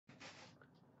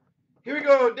Here we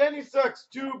go. Denysuik-'s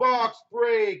 2-box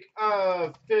break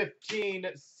of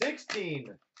 15-16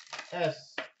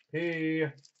 SP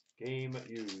game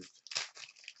used.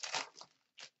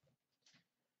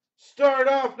 Start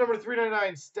off number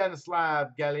 399, Stanislav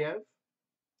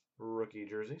rookie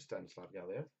jersey, Stanislav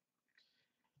Galiev.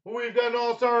 We've got an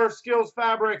All-Star Skills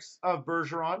Fabrics of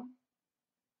Bergeron,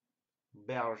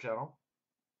 Battle Shuttle.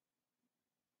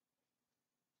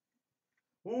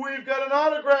 We've got an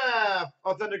autograph,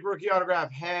 authentic rookie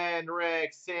autograph,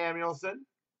 Henrik Samuelsson.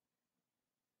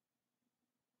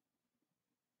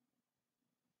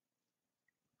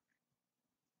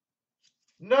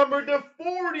 Number to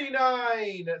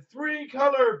 49,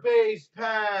 3-color base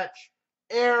patch,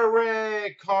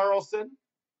 Erik Karlsson.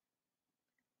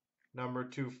 Number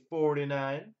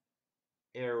 249,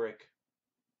 Erik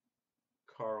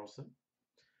Karlsson.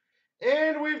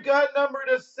 And we've got number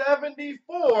to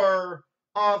 74,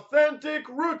 authentic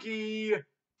rookie,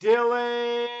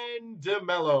 Dylan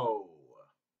DeMello.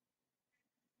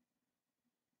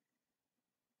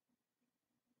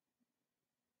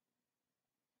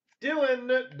 Dylan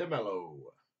DeMello.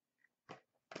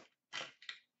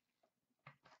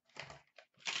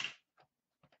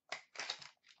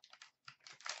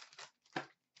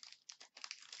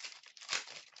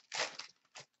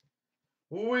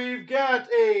 We've got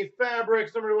a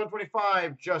Fabrics number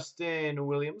 125, Justin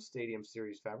Williams, Stadium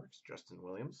Series Fabrics, Justin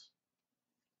Williams.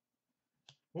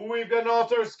 We've got an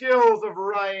All-Star Skills of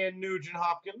Ryan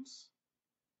Nugent-Hopkins.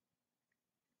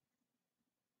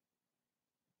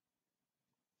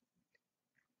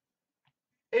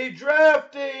 A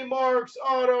Draft Day Marks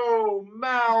Auto,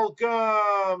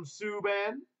 Malcolm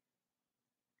Subban.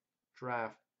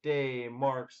 Draft Day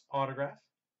Marks Autograph,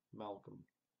 Malcolm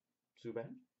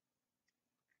Subban.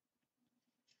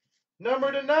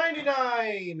 Number to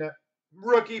 99,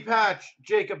 rookie patch,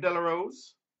 Jacob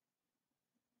Delarose.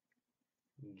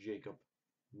 Jacob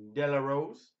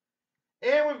Delarose.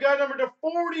 And we've got number to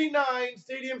 49,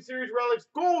 Stadium Series Relics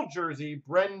Gold Jersey,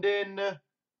 Brendan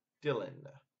Dillon.